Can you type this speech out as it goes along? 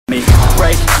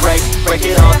break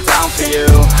it all down for you.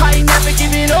 I ain't never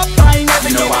giving up, I ain't never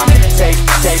giving up. I'm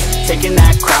taking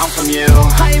that crown from you.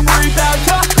 I ain't worried about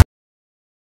you.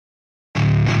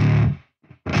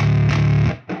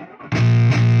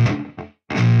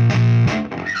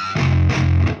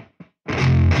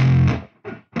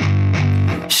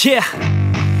 Yeah,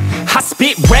 I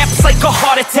spit raps like a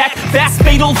heart attack, fast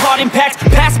fatal heart impact,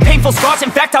 past painful scars. In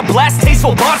fact, I blast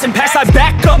tasteful bars and packs. I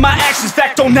back up my actions,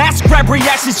 fact don't ask, grab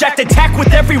reactions, jacked attack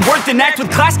with every word, then act with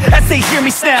class as they hear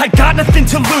me snap. I got nothing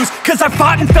to lose, cause I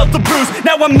fought and felt the bruise.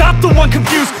 Now I'm not the one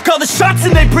confused, call the shots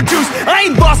and they produce. I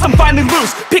ain't lost, I'm finally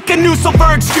loose, pick a new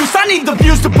silver excuse. I need the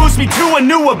views to boost me to a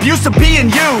new abuse of being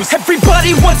used.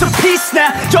 Everybody wants a piece now,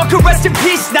 y'all can rest in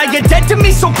peace now. You're dead to me,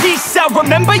 so peace out,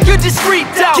 remember you're discreet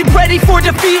out. Get ready for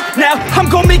defeat now, I'm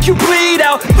gonna make you bleed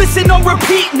out. Listen on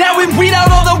repeat now and weed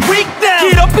out all the weak now.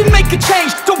 Get up and make a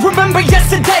change, don't remember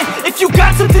yesterday. If you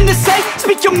got something to say,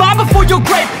 speak your mind before your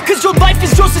grave. Cause your life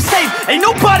is yours to save, ain't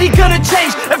nobody gonna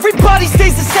change. Everybody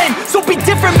stays the same, so be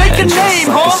different, make a name,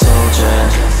 like huh? a soldier,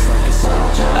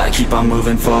 I keep on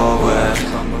moving forward,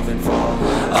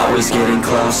 always getting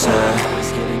closer.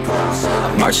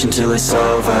 I march until it's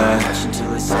over.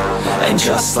 And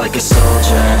just like a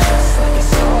soldier,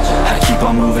 I keep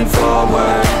on moving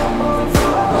forward,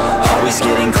 always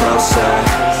getting closer.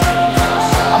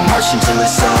 I march until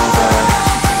it's over.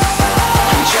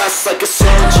 And just like a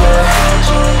soldier,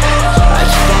 I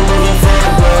keep on moving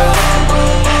forward,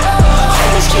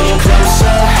 always getting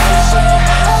closer.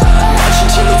 I march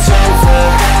until it's over.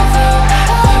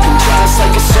 And just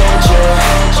like a soldier,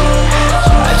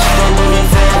 I keep on moving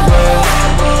forward,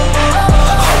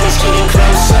 always getting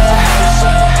closer.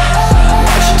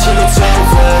 March until it's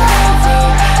over.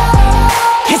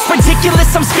 It's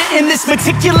ridiculous, I'm spitting this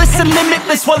meticulous and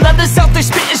limitless, while others out there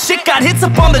spitting shit got hits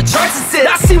up on the charts and shit.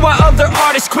 I see why other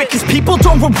artists quit, cause people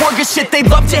don't reward good shit. They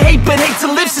love to hate but hate to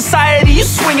live. Society, you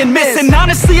swing and miss. And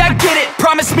honestly, I get it,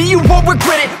 promise me you won't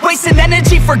regret it. Wasting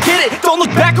energy, forget it, don't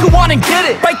look back, go on and get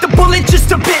it. Bite the bullet just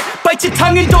a bit, bite your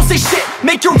tongue and don't say shit.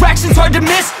 Make your actions hard to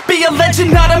miss, be a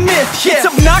legend, not a myth. Yeah. It's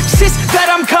obnoxious that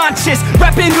I'm conscious,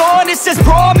 rapping honest as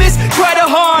promise. Try to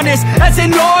harness, as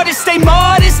an artist, stay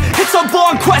modest. It's a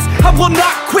long quest, I will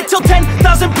not quit till 10,000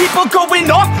 people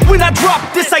going off when I drop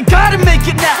this. I gotta make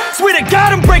it now, swear to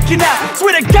God I'm breaking out.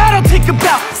 Swear to God I'll take a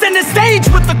bow, stand the stage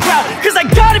with the crowd, cause I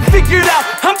got it figured out.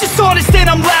 I'm just honest and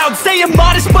I'm loud, saying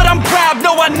modest but I'm proud.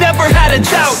 No, I never had a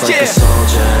doubt, just like yeah. a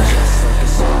soldier,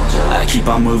 I keep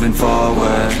on moving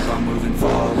forward,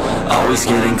 always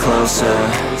getting closer.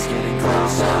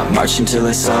 I march until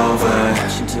it's over.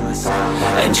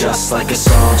 And just like a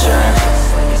soldier,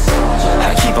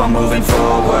 I keep on moving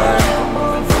forward,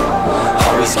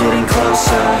 always getting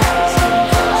closer.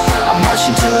 I march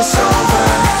until it's over.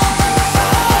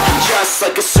 And just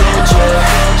like a soldier,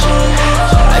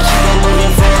 I keep on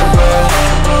moving forward,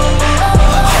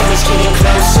 always getting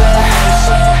closer.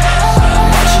 I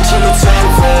march until it's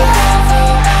over.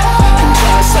 And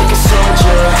just like a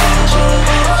soldier,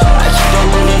 I keep on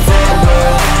moving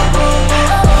forward,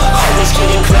 always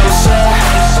getting closer.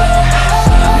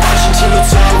 I march until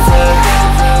it's over.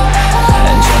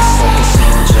 And just like a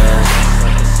soldier,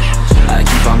 I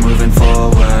keep on moving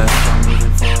forward,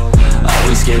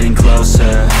 always getting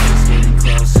closer.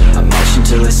 I march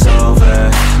until it's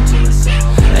over.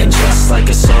 And just like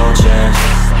a soldier,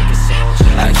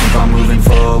 I keep on moving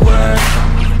forward,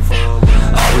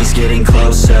 always getting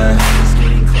closer.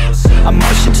 I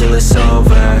march until it's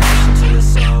over.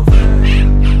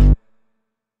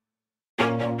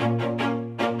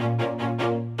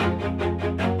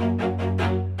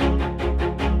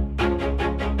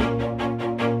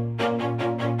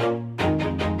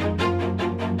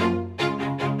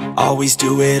 Always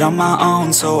do it on my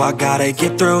own, so I gotta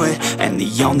get through it. And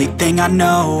the only thing I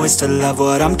know is to love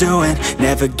what I'm doing.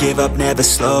 Never give up, never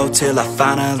slow, till I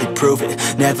finally prove it.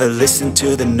 Never listen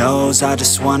to the no's, I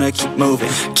just wanna keep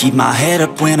moving. Keep my head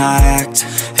up when I act,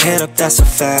 head up, that's a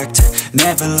fact.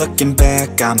 Never looking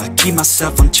back, I'ma keep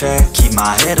myself on track. Keep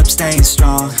my head up, staying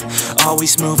strong,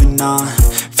 always moving on.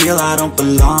 Feel I don't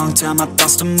belong, tell my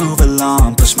thoughts to move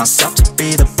along. Push myself to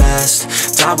be the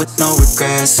best, die with no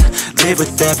regrets. Live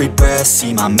with every breath,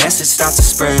 see my message start to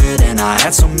spread. And I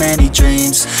had so many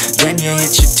dreams, then you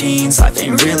hit your teens. Life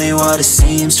ain't really what it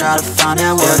seems, try to find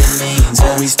out what it means.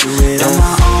 Always do it on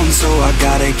my own, so I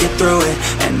gotta get through it.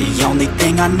 And the only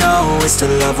thing I know is to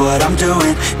love what I'm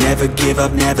doing. Never give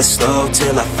up, never slow,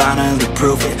 till I finally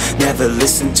prove it. Never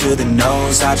listen to the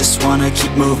no's, I just wanna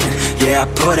keep moving. Yeah, I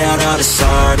put out all this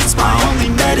art, it's my only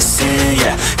medicine.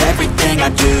 Yeah, everything I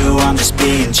do, I'm just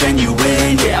being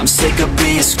genuine. Yeah, I'm sick of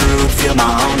being screwed, feel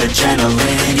my own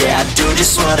adrenaline. Yeah, I do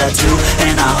just what I do,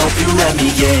 and I hope you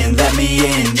let me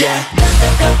in,